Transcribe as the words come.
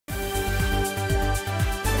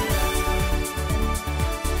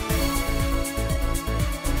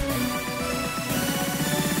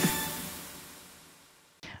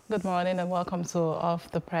Good morning and welcome to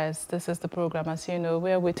Off the Press. This is the program, as you know,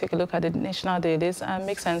 where we take a look at the national dailies and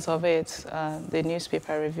make sense of it, the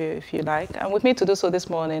newspaper review, if you like. And with me to do so this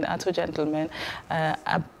morning are two gentlemen,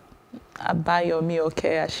 Okoye,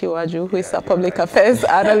 Asiwaju, who is a public affairs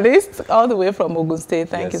analyst, all the way from Ogun State.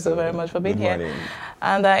 Thank you so very much for being here.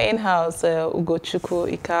 And our in-house,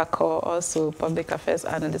 Ugochukwu, Ikeakor, also public affairs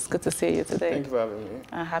analyst. Good to see you today. Thank you for having me.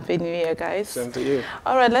 And Happy New Year, guys. Same to you.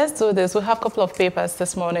 All right, let's do this. We have a couple of papers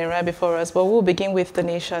this morning right before us, but we'll begin with the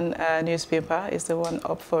Nation newspaper. It's the one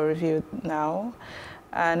up for review now.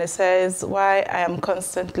 And it says, why I am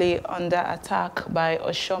constantly under attack by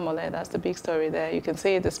Oshiomhole. That's the big story there. You can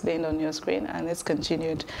see it displayed on your screen, and it's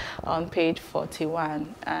continued on page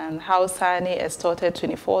 41. And how Sani extorted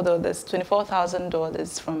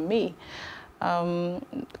 $24,000 from me.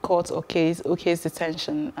 Court okays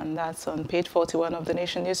detention, and that's on page 41 of the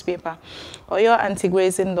Nation newspaper. Oyo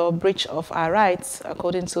anti-grazing law breach of our rights,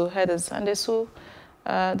 according to headers, and they sue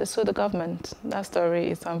the government. That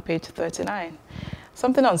story is on page 39.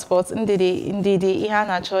 Something on sports, Ndidi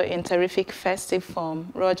Ihanacho in terrific festive form.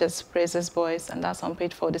 Rogers praises boys, and that's on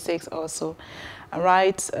page 46 also. And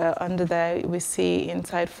right under there, we see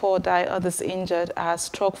inside 4 die, others injured as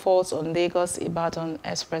truck falls on Lagos-Ibadan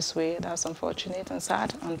Expressway. That's unfortunate and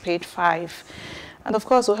sad on page 5. And of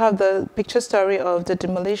course, we have the picture story of the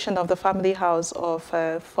demolition of the family house of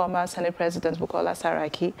former Senate President Bukola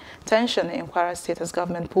Saraki. Tension in Kwara State as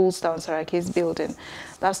government pulls down Saraki's building.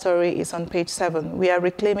 That story is on page 7. We are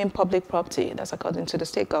reclaiming public property. That's according to the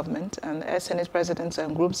state government. And Senate President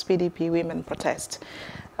and groups PDP women protest.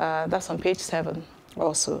 That's on page 7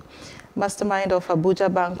 also. Mastermind of Abuja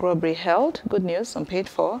bank robbery held. Good news on page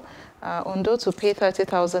 4. Ondo to pay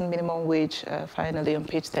 30,000 minimum wage, finally on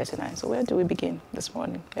page 39. So where do we begin this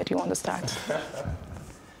morning? Where do you want to start?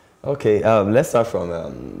 Okay, let's start from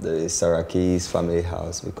the Saraki's family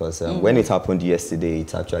house, because when it happened yesterday,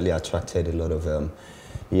 it actually attracted a lot of,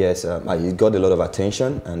 it got a lot of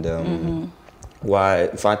attention, and why,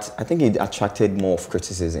 in fact, I think it attracted more of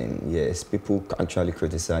criticism. Yes, people actually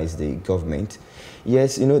criticize the government.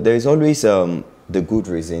 Yes, you know, there is always the good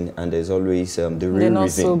reason, and there's always the real reason. They're not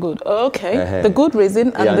so good. Oh, okay. The good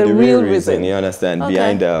reason and the real reason. You understand? Okay.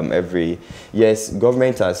 Behind every... Yes,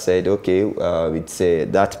 government has said, okay, it's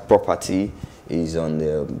that property is on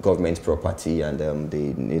the government property, and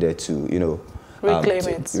they needed to, you know...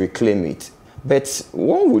 reclaim it. But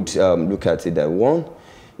one would look at it that, one,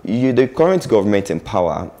 the current government in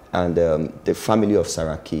power and the family of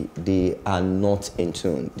Saraki, they are not in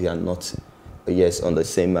tune. They are not... Yes, on the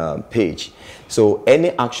same page. So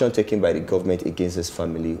any action taken by the government against this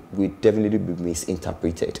family will definitely be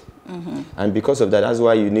misinterpreted. And because of that, that's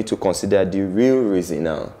why you need to consider the real reason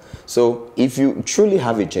now. So if you truly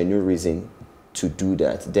have a genuine reason to do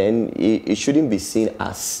that, then it shouldn't be seen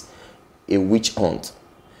as a witch hunt.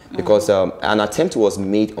 Because an attempt was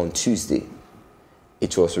made on Tuesday.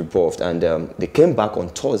 It was rebuffed, and they came back on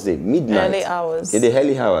Thursday, midnight. Early hours. In the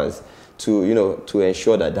early hours. To, you know, to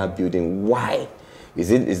ensure that that building, why?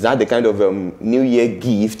 Is that the kind of New Year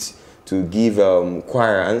gift to give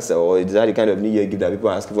choirants, or is that the kind of New Year gift that people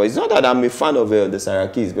are asking for? It's not that I'm a fan of the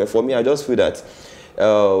Sarakis, but for me, I just feel that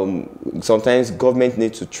sometimes government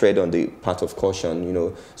needs to tread on the path of caution, you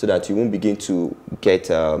know, so that you won't begin to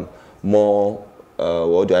get more,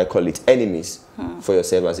 what do I call it, enemies for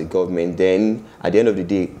yourself as a government. Then, at the end of the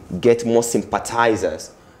day, get more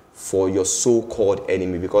sympathizers for your so-called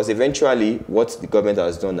enemy, because eventually what the government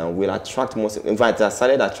has done now will attract more, in fact, it has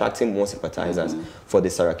started attracting more sympathizers for the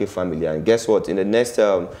Saraki family. And guess what? In the next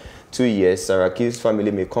 2 years, Saraki's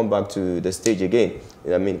family may come back to the stage again.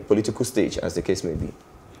 I mean, political stage, as the case may be.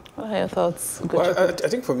 What are your thoughts? Well, I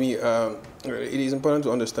think for me, it is important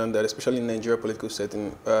to understand that, especially in Nigeria political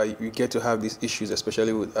setting, you get to have these issues,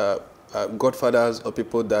 especially with godfathers or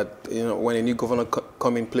people that, you know, when a new governor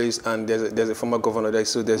come in place and there's a former governor there,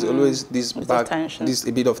 so there's always this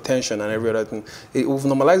a bit of tension and every other thing. We've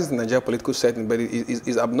normalized in Nigeria political setting, but it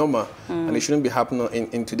is abnormal, and it shouldn't be happening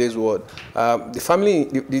in today's world. The family,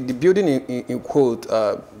 the building in quote,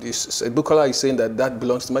 Bukola is saying that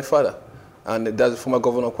belongs to my father, and that's the former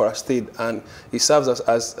governor of Kwara State, and it serves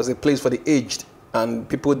as a place for the aged and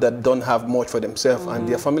people that don't have much for themselves, and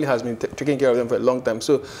their family has been taking care of them for a long time.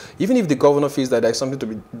 So even if the governor feels that there's something to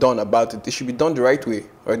be done about it, it should be done the right way.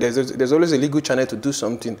 Right? There's always a legal channel to do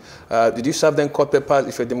something. Did you serve them court papers?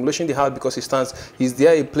 If you're demolishing the house because it stands, is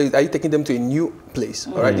there a place? Are you taking them to a new place?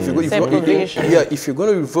 All right. If you're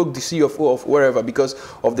going to revoke the CFO of wherever because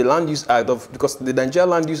of the Land Use Act, because the Nigeria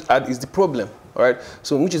Land Use Act is the problem. All right.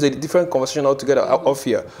 So which is a different conversation altogether off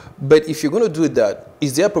here. But if you're going to do that,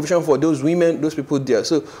 is there a provision for those women, those people there?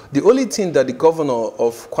 So the only thing that the governor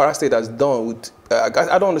of Kwara State has done with I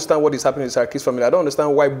don't understand what is happening in Saraki's family. I don't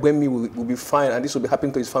understand why Bwemi will be fine and this will be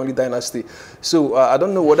happening to his family dynasty. So I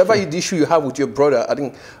don't know, whatever issue you have with your brother, I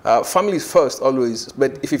think family is first always.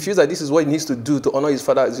 But if he feels that this is what he needs to do to honor his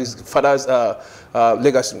father's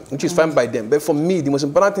legacy, which is fine by them. But for me, the most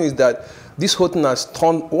important thing is that this whole thing has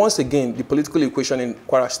turned, once again, the political equation in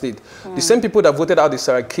Kwara State. The same people that voted out the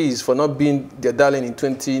Sarakis for not being their darling in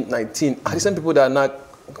 2019 are the same people that are not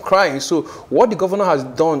crying. So what the governor has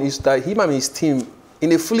done is that him and his team,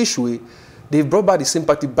 in a foolish way, they've brought back the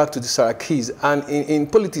sympathy back to the Sarakis. And in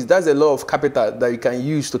politics, that's a lot of capital that you can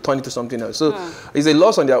use to turn into something else. So it's a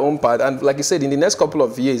loss on their own part. And like I said, in the next couple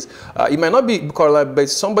of years, it might not be Bukola, but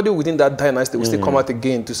somebody within that dynasty will still come out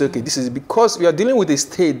again to say, okay, this is because we are dealing with a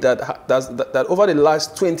state that over the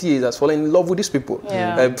last 20 years has fallen in love with these people.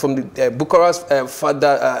 From the Bukola's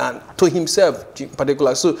father and to himself in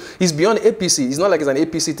particular. So it's beyond APC. It's not like it's an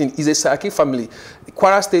APC thing. It's a Saraki family.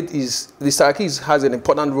 Kwara State is, the Sarakis has an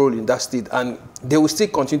important role in that state. And they will still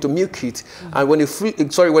continue to milk it. And when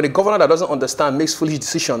when a governor that doesn't understand makes foolish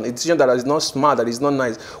decision, a decision that is not smart, that is not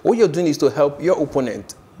nice, what you're doing is to help your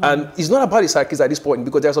opponent. And it's not about the Sarakis at this point,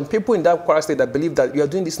 because there are some people in that Kwara State that believe that you are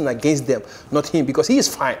doing this thing against them, not him, because he is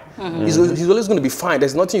fine. He's always going to be fine.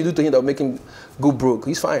 There's nothing you do to him that will make him go broke.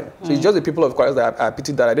 He's fine. So it's just the people of Kwara that I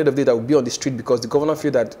pity that at the end of the day that will be on the street because the governor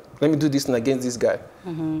feel that, let me do this thing against this guy.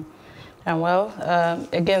 And well,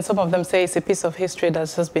 again, some of them say it's a piece of history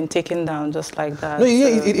that's just been taken down just like that. No,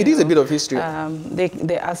 yeah, so, it is a bit of history.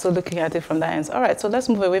 They are also looking at it from that end. All right, so let's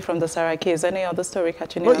move away from the Sarakis. Any other story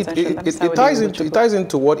catching your attention? It ties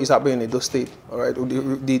into what is happening in Edo State, all right?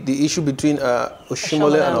 The issue between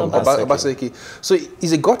Oshiomhole and Obaseki. So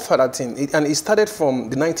it's a godfather thing, and it started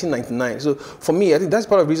from the 1999. So for me, I think that's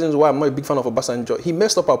part of the reasons why I'm not a big fan of Obasanjo. He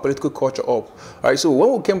messed up our political culture up. All right, so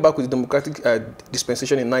when we came back with the democratic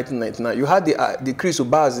dispensation in 1999, you had the Chris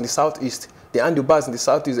Ubas in the southeast, the Andy Ubas in the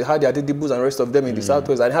southeast, they had the Adedibus and the rest of them in the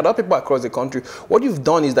southwest, and had other people across the country. What you've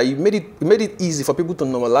done is that you made it easy for people to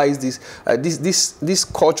normalize this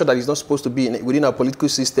culture that is not supposed to be within our political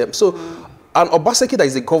system. So, and Obaseki, that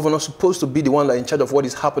is the governor, supposed to be the one that is in charge of what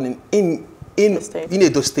is happening in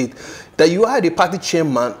Edo State. That you are the party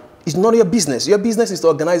chairman is not your business. Your business is to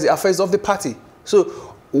organize the affairs of the party. So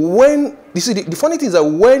when you see the funny thing is that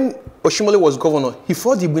when Oshiomhole was governor, he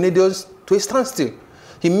forced the Igbinedians to a standstill.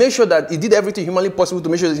 He made sure that he did everything humanly possible to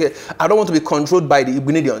make sure that I don't want to be controlled by the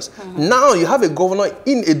Igbinedians. Now you have a governor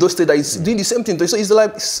in Edo State that is doing the same thing. So it's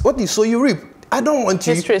like, what you sow, you reap. I don't want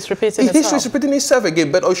to. History is repeating itself. History is repeating itself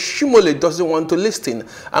again, but Oshiomhole doesn't want to listen.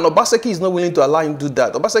 And Obaseki is not willing to allow him to do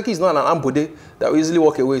that. Obaseki is not an ambode that will easily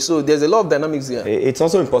walk away. So there's a lot of dynamics here. It's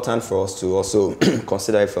also important for us to also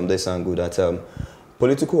consider it from this angle that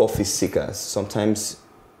political office seekers, sometimes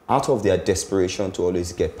out of their desperation to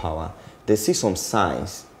always get power, they see some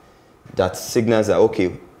signs that signals that,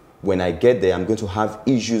 okay, when I get there, I'm going to have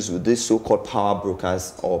issues with these so-called power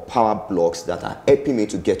brokers or power blocks that are helping me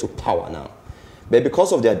to get to power now. But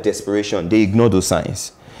because of their desperation, they ignore those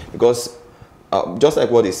signs. Because just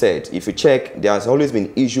like what they said, if you check, there has always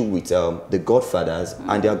been issue with the godfathers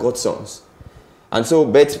and their godsons. And so,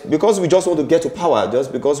 but because we just want to get to power,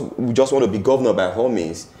 just because we just want to be governor by all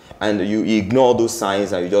means, and you ignore those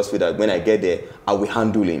signs and you just feel that when I get there, I will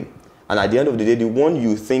handle him. And at the end of the day, the one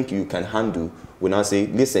you think you can handle will now say,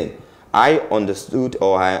 listen, I understood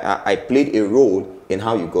or I played a role in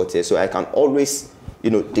how you got here, so I can always,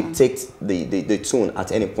 dictate the tone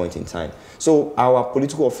at any point in time. So our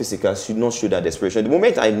political office seekers should not show that desperation. The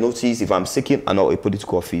moment I notice, if I'm seeking a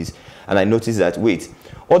political office, and I notice that, wait,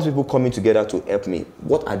 all the people coming together to help me,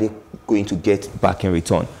 what are they going to get back in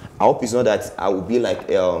return? I hope it's not that I will be like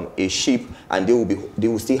a sheep and they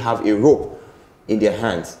will still have a rope in their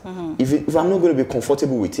hands. If I'm not going to be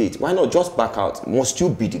comfortable with it, why not just back out? Must you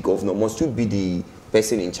be the governor? Must you be the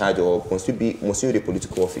person in charge, or must you the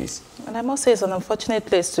political office? And I must say it's an unfortunate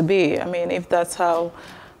place to be. I mean, if that's how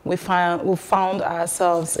we found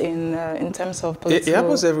ourselves in terms of political. It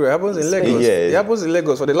happens everywhere. It happens in Lagos. Yeah. It happens in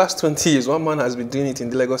Lagos. For the last 20 years, one man has been doing it in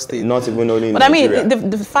the Lagos state. Not even only in But Nigeria. I mean,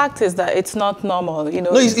 the fact is that it's not normal, you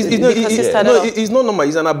know. No, it's not normal.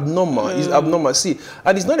 It's an abnormal. It's abnormal. See,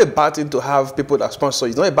 and it's not a bad thing to have people that sponsor.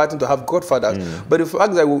 It's not a bad thing to have godfathers. But the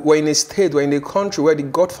fact that we're in a state, we're in a country where the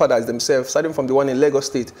godfathers themselves, starting from the one in Lagos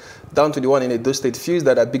state down to the one in Edo state, feels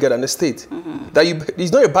that are bigger than the state.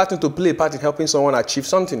 It's not a bad thing to play a part in helping someone achieve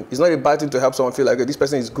something. It's not a bad thing to help someone feel like, okay, this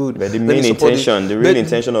person is good. But the main intention, the real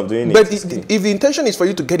intention of doing it. But if the intention is for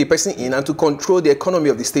you to get the person in and to control the economy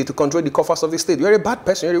of the state, to control the coffers of the state, you're a bad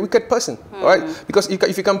person, you're a wicked person, all right? Because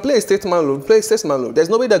if you can play a statesman role, play a statesman role. There's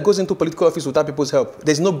nobody that goes into political office without people's help.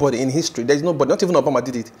 There's nobody in history. There's nobody, not even Obama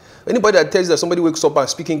did it. Anybody that tells you that somebody wakes up and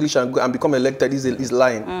speak English and become elected is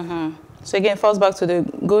lying. So again, it falls back to the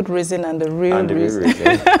good reason and the real reason.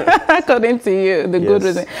 According to you, the good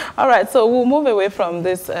reason. All right, so we'll move away from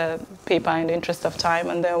this paper in the interest of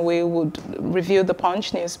time, and then we would review the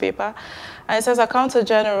Punch newspaper. And it says, Accountant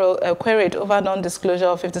General queried over non-disclosure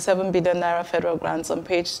of 57 billion naira federal grants on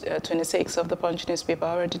page 26 of the Punch newspaper,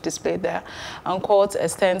 already displayed there. And court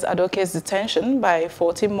extends Adoke's detention by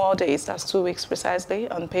 14 more days, that's 2 weeks precisely,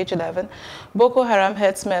 on page 11. Boko Haram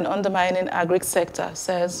headsmen undermining agric sector,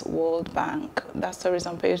 says World Bank. That story is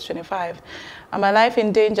on page 25. And my life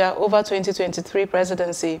in danger over 2023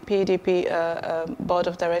 presidency, PDP Board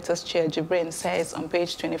of Directors Chair Jibrin says on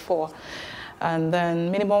page 24. And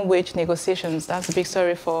then minimum wage negotiations, that's a big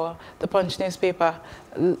story for the Punch newspaper.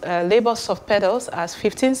 Labor soft pedals as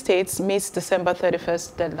 15 states meets December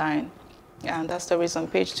 31st deadline. And that story is on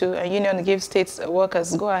page 2. And union gives states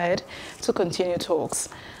workers go ahead to continue talks.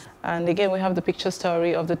 And again, we have the picture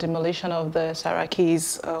story of the demolition of the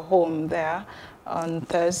Saraki's home there on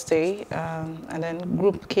Thursday, and then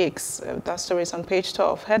group cakes. That story is on page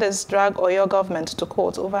 12. Headers drag Oyo government to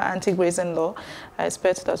court over anti-grazing law. I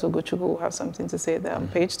expect that Ugochukwu will have something to say there on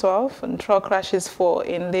page 12. And truck crashes 4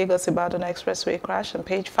 in Lagos-Ibadan Expressway crash on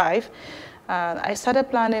page 5. I started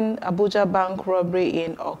planning Abuja bank robbery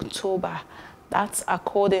in October. That's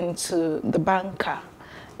according to the banker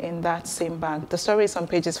in that same bank. The story is on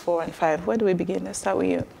pages 4 and 5. Where do we begin? Let's start with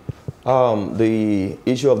you. The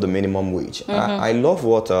issue of the minimum wage. I love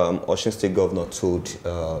what Osun State Governor told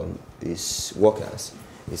his workers.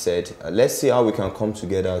 He said, let's see how we can come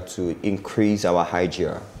together to increase our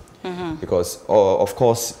IGR. Because, of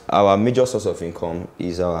course, our major source of income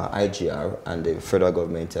is our IGR and the federal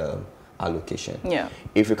government allocation. Yeah.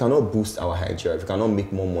 If we cannot boost our IGR, if we cannot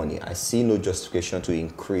make more money, I see no justification to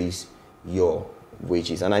increase your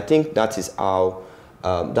wages. And I think that is how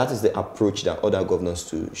that is the approach that other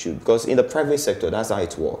governors should, because in the private sector, that's how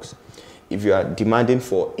it works. If you are demanding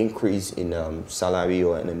for increase in salary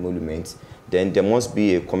or an emolument, then there must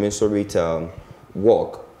be a commensurate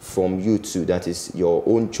work from you too. That is your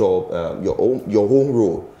own job, your own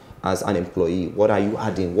role as an employee. What are you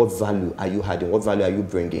adding? What value are you adding? What value are you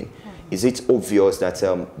bringing? Is it obvious that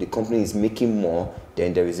the company is making more?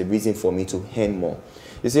 Then there is a reason for me to earn more.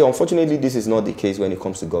 You see, unfortunately, this is not the case when it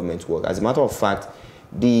comes to government work. As a matter of fact,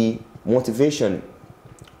 the motivation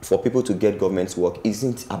for people to get government work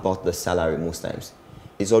isn't about the salary most times.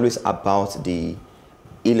 It's always about the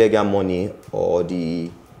illegal money or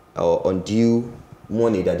the undue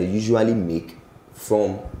money that they usually make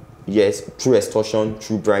from, yes, through extortion,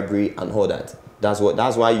 through bribery and all that. That's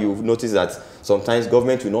why you've noticed that sometimes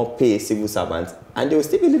government will not pay a civil servant and they will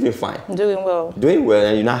still be living fine. Doing well. Doing well,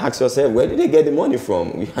 and you now ask yourself, where did they get the money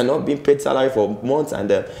from? You are not being paid salary for months and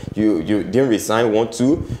you didn't resign,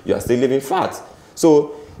 you are still living fat.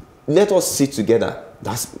 So let us sit together.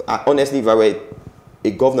 That's honestly, if I were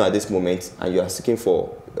a governor at this moment and you are seeking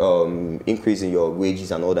for increase in your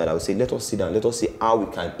wages and all that, I would say, let us sit down, let us see how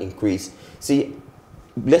we can increase. See,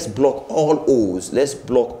 let's block all O's, let's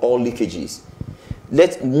block all leakages.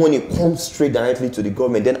 Let money come straight directly to the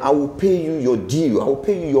government. Then I will pay you your due. I will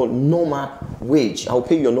pay you your normal wage. I will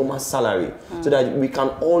pay you your normal salary so that we can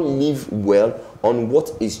all live well on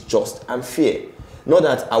what is just and fair. Not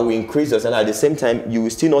that I will increase your salary. At the same time, you will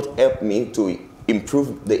still not help me to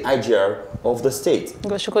improve the IGR of the state.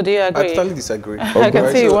 Ugochukwu, do you agree? I totally disagree. I can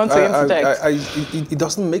see you want to interject. It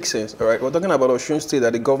doesn't make sense, all right? We're talking about Osun State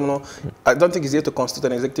that the governor, I don't think he's here to constitute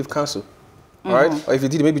an executive council. Right? Or if you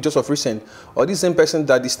did, maybe just of recent. Or this same person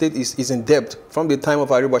that the state is in debt from the time of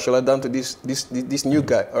Ariwashola down to this new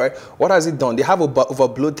guy. All right? What has he done? They have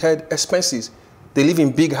over-bloated expenses. They live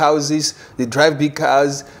in big houses. They drive big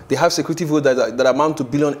cars. They have security votes that amount to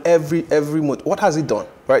billion every month. What has he done?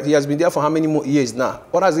 right? He has been there for how many more years now?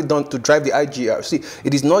 What has he done to drive the IGR? See,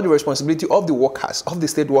 it is not the responsibility of the workers, of the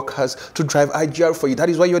state workers, to drive IGR for you. That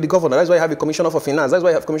is why you're the governor. That's why you have a commissioner for finance. That's why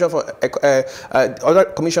you have commissioner for other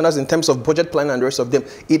commissioners in terms of budget planning and the rest of them.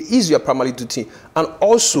 It is your primary duty. And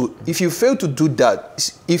also, if you fail to do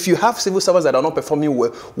that, if you have civil servants that are not performing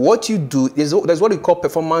well, what you do is there's what we call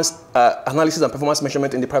performance analysis and performance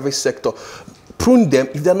measurement in the private sector. Prune them.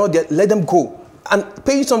 If they're not there, let them go. And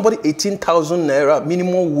paying somebody 18,000 naira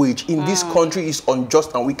minimum wage in this country is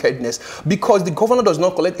unjust and wickedness, because the governor does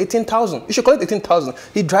not collect 18,000. He should collect 18,000.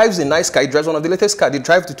 He drives a nice car. He drives one of the latest cars. He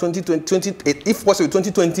drives the 2020, if possible,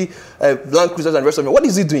 2020 Land Cruisers and the rest of it. What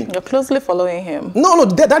is he doing? You're closely following him. No,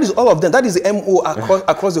 that is all of them. That is the MO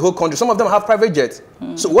across the whole country. Some of them have private jets.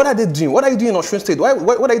 So what are they doing? What are you doing in Osun State? What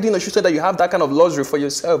are you doing in Osun State that you have that kind of luxury for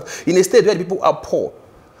yourself in a state where the people are poor?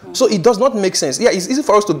 So it does not make sense. Yeah, it's easy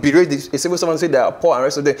for us to berate a civil servant and say they are poor and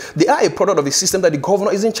rest of them. They are a product of a system that the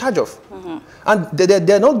governor is in charge of. And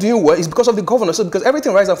they're not doing well. It's because of the governor. So because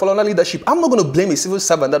everything rises and falls under leadership, I'm not going to blame a civil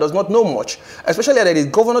servant that does not know much. Especially that a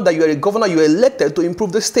governor, that you are a governor, you are elected to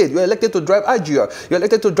improve the state. You are elected to drive IGR. You are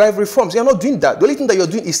elected to drive reforms. You are not doing that. The only thing that you're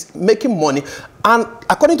doing is making money. And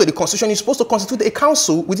according to the constitution, you're supposed to constitute a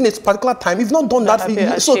council within a particular time. You've not done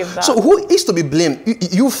that. So who is to be blamed?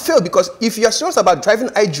 You fail, because if you are serious about driving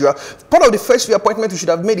IGR, part of the first few appointments you should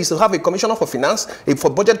have made is to have a commissioner for finance, for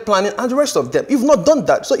budget planning, and the rest of them. You've not done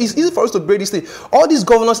that. So it's easy for us to break this thing. All these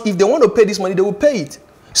governors, if they want to pay this money, they will pay it.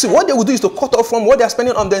 See, what they will do is to cut off from what they are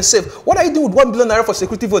spending on themselves. What are you doing with 1 billion naira for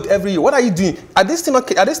security vote every year? What are you doing? Are they still not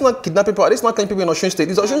kidnapping people? Are they still not killing people in Osun State?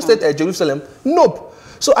 Is Osun State Jerusalem? Nope.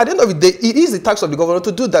 So at the end of the day, it is the tax of the governor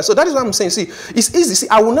to do that. So that is what I'm saying. See, it's easy. See,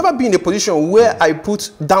 I will never be in a position where I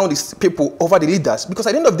put down these people over the leaders, because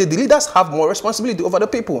at the end of the day, the leaders have more responsibility over the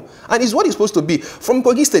people. And it's what it's supposed to be. From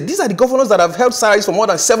Kogi State, these are the governors that have held salaries for more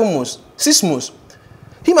than 7 months, 6 months.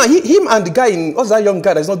 Him and the guy in, what's that young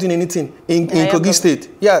guy that's not doing anything in Kogi State?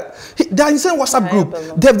 Yeah, they are in the same WhatsApp group.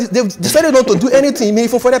 They've decided not to do anything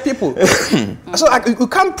meaningful for their people. So you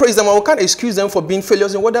can't praise them or we can't excuse them for being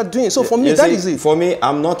failures in what they're doing. So for me, that is it. For me,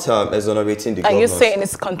 I'm not exonerating the governors. Are you saying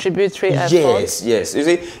it's contributory effort? Yes. You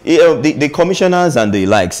see, the commissioners and the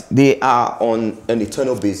likes, they are on an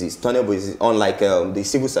eternal basis, unlike the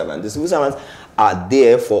civil servants. The civil servants are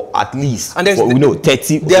there for at least, and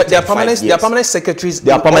 30. They are permanent secretaries.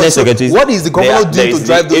 They are permanent secretaries. What is the governor doing to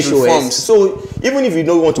drive those reforms? So even if you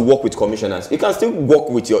don't want to work with commissioners, you can still work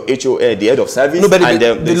with your HOA, the head of service. No, but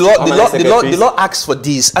the law asks for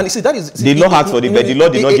this, and you see that is the law asks for it, but the law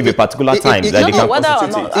did not give a particular time that they can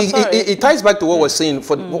constitute it. It ties back to what we're saying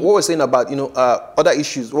what we're saying about other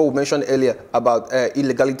issues. What we mentioned earlier about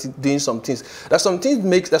illegality, doing some things. That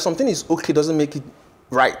something is okay doesn't make it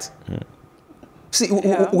right. See,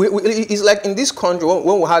 it's like in this country,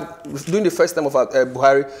 when we had, during the first time of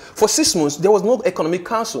Buhari, for 6 months, there was no economic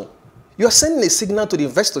council. You are sending a signal to the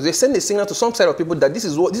investors. You're sending a signal to some set of people that this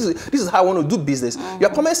is how I want to do business. Your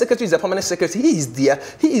permanent secretary is a permanent secretary. He is there.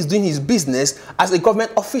 He is doing his business as a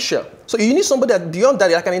government official. So you need somebody that beyond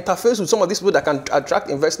that can interface with some of these people that can attract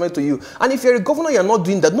investment to you. And if you're a governor, you're not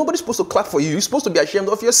doing that. Nobody's supposed to clap for you. You're supposed to be ashamed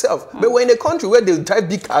of yourself. But we're in a country where they drive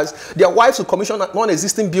big cars. Their wives will commission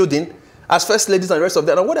non-existing building as first ladies and the rest of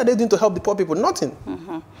that. And what are they doing to help the poor people? Nothing.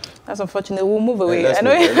 That's unfortunate. We'll move away. I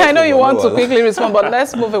know you want to quickly respond, but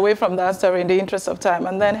let's move away from that story in the interest of time.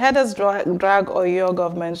 And then headers drag Oyo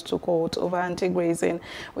government to court over anti-grazing.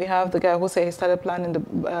 We have the guy who said he started planning the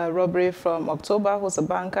robbery from October, who's a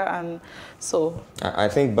banker, and so. I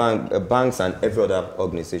think banks and every other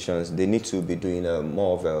organizations, they need to be doing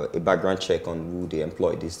more of a background check on who they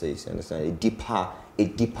employ these days. You understand? A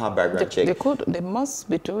deeper background check. They must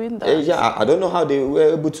be doing that. Yeah, I don't know how they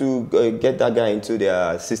were able to get that guy into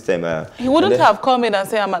their system. He wouldn't have come in and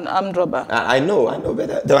say, I'm an armed robber. I know,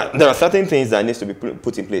 but there are certain things that needs to be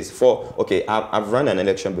put in place. I've run an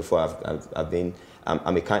election before.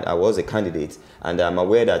 I was a candidate, and I'm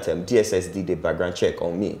aware that DSS did a background check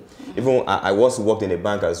on me. Even I worked in a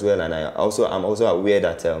bank as well, and I'm also aware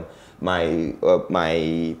that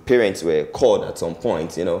my parents were called at some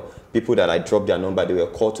point. People that I dropped their number, they were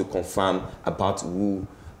called to confirm about who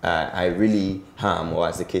I really am, or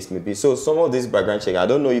as the case may be. So some of this background check, I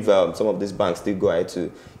don't know if some of these banks still go ahead to,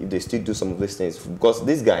 if they still do some of these things, because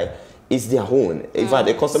this guy is their own. In fact,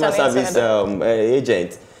 a customer service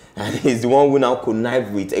agent, and he's the one who now connive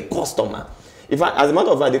with a customer. As a matter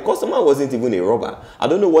of fact, the customer wasn't even a robber. I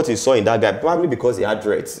don't know what he saw in that guy, probably because he had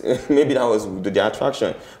dreads. Maybe that was the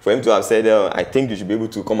attraction for him to have said, I think you should be able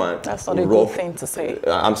to come and That's not a good thing to say.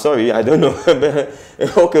 I'm sorry, I don't know.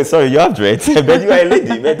 Okay, sorry, you have dreads, but you are a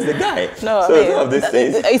lady, but the guy. No, so I mean,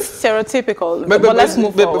 it's stereotypical, but let's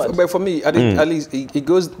move forward. But for me, at least it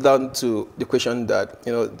goes down to the question that,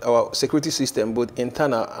 you know, our security system, both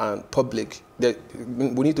internal and public, that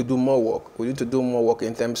we need to do more work. We need to do more work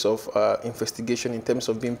in terms of investigation, in terms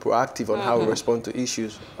of being proactive on how we respond to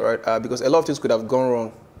issues, right? Because a lot of things could have gone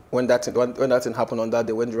wrong when that thing happened on that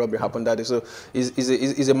day, when the robbery happened that day. So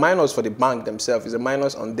it's a minus for the bank themselves. It's a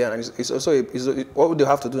minus on them, and it's also what they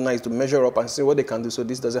have to do now is to measure up and see what they can do so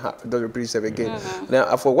this doesn't repeat itself again.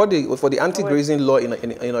 Now, for the anti-grazing law in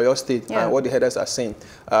Oyo State, what the headers are saying,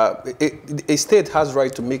 a state has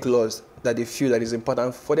right to make laws that they feel that is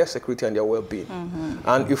important for their security and their well-being.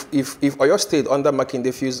 And if Oyo State under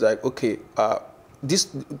Makinde feels like, okay,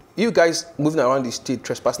 you guys moving around the state,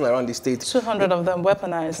 trespassing around the state, 200 of them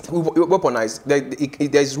weaponized.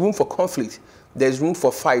 There's room for conflict. There's room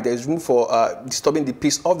for fight. There's room for disturbing the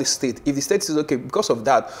peace of the state. If the state says, okay, because of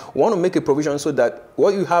that, we want to make a provision so that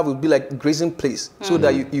what you have will be like grazing place, so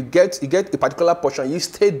that you get a particular portion, you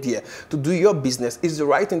stay there to do your business. It's the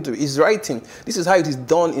right thing to do. It's the right thing. This is how it is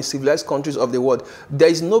done in civilized countries of the world. There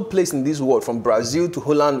is no place in this world, from Brazil to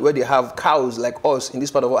Holland, where they have cows like us in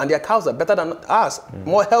this part of the world, and their cows are better than us,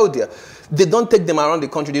 more healthier. They don't take them around the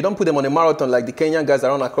country. They don't put them on a marathon like the Kenyan guys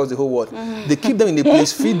around across the whole world. They keep them in a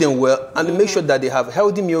place, feed them well, and they make sure that they have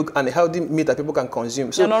healthy milk and healthy meat that people can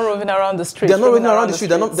consume. So they're not roving around the street. They're not roving around the street.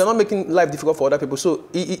 They're not making life difficult for other people. So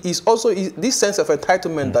it's also this sense of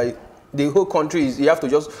entitlement that the whole country you have to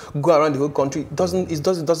just go around the whole country. It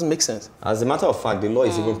doesn't make sense. As a matter of fact, the law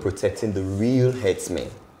is even protecting the real herdsmen,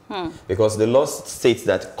 because the law states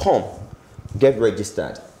that get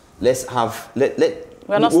registered.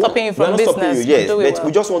 We're not stopping you from business. Yes,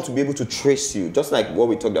 we just want to be able to trace you, just like what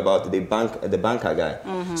we talked about the banker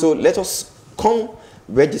guy. So let us come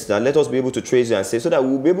register, let us be able to trace you and say, so that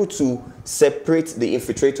we'll be able to separate the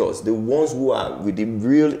infiltrators, the ones who are with the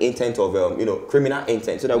real intent of criminal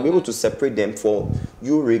intent, so that we'll be able to separate them for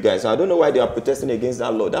you real guys. So I don't know why they are protesting against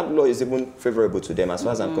that law. That law is even favorable to them as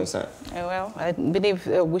far as I'm concerned. Well, I believe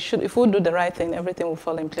if we do the right thing, everything will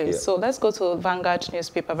fall in place. So let's go to Vanguard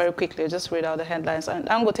newspaper very quickly. Just read out the headlines. And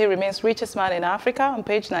Dangote remains richest man in Africa on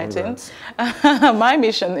page 19. My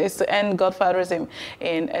mission is to end godfatherism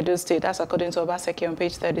in Edo State. That's according to Obaseki on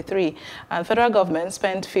page 33. And federal government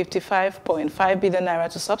spent 55.5 billion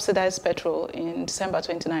naira to subsidize petrol in December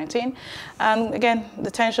 2019. And again, the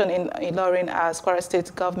tension in Ilorin as Kwara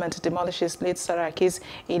State government demolishes late Saraki's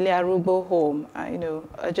Iliarubo home.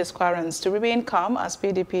 Urges Kwarans to remain calm as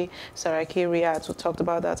PDP Saraki reacts. We talked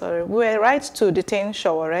about that already. We were right to detain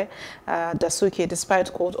Shawore Dasuki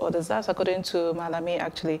despite court orders. That's according to Malami,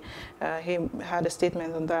 actually. He had a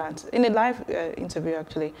statement on that in a live interview,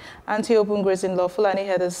 actually. Anti-open grazing law, Fulani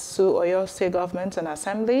headers sue Oyo State government and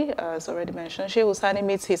assembly, as already mentioned. Sheikh Husani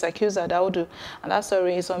meets his accuser, Daudu, and that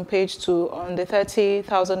story is on page 2 on the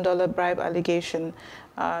 $30,000 bribe allegation.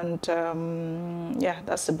 And yeah,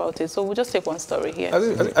 that's about it. So we'll just take one story here.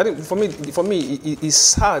 I think for me, it's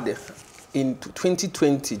sad. In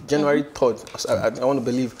 2020, January 3rd, I want to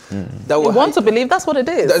believe. That you want to believe? That's what it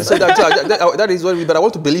is. That is what but I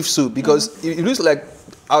want to believe so, because it looks like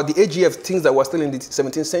the AGF things that were still in the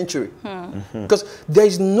 17th century. Because there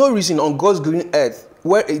is no reason on God's green earth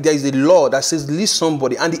where there is a law that says leave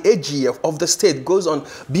somebody, and the AGF of the state goes on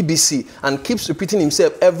BBC and keeps repeating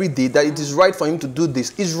himself every day that it is right for him to do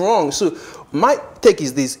this. It's wrong. So my take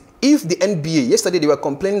is this. If the NBA, yesterday they were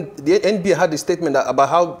complaining, the NBA had a statement about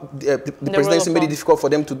how the presidency made it difficult for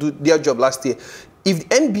them to do their job last year. If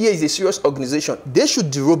the NBA is a serious organization, they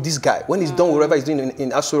should derobe this guy when he's done whatever he's doing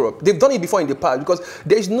in Asoro. They've done it before in the past, because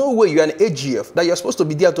there is no way you're an AGF that you're supposed to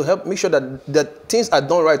be there to help make sure that things are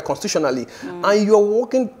done right constitutionally, and you're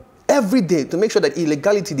working every day to make sure that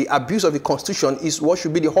illegality, the abuse of the constitution, is what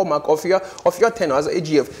should be the hallmark of your tenure as an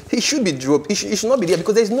AGF. He should be dropped. He should not be there,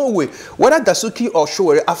 because there's no way. Whether Dasuki or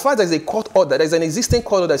Showere, as far as there's a court order, there's an existing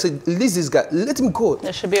court order that says, release this guy, let him go.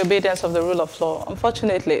 There should be obedience of the rule of law.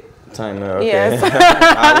 Unfortunately. Okay. Yes.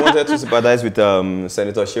 I wanted to sympathize with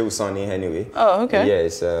Senator Shehu Sani anyway. Oh, okay.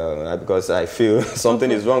 Yes, because I feel something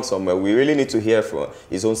is wrong somewhere. We really need to hear from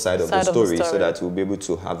his own side of the story so that we'll be able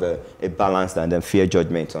to have a balanced and then fair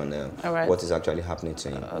judgment on what is actually happening to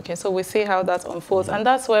him. Okay, so we see how that unfolds. And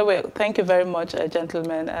that's where we thank you very much,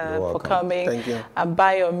 gentlemen, for coming. Thank you.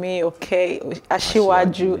 Abayomi, okay,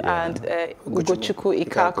 Asiwaju, and Ugochukwu,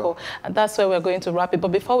 Ikeakor. And that's where we're going to wrap it.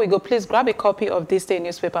 But before we go, please grab a copy of this day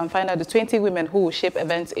newspaper and find find out the 20 women who will shape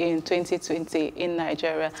events in 2020 in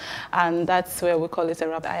Nigeria. And that's where we call it a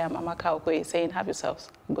wrap. I am Amaka Okoye saying have yourselves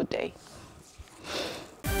a good day.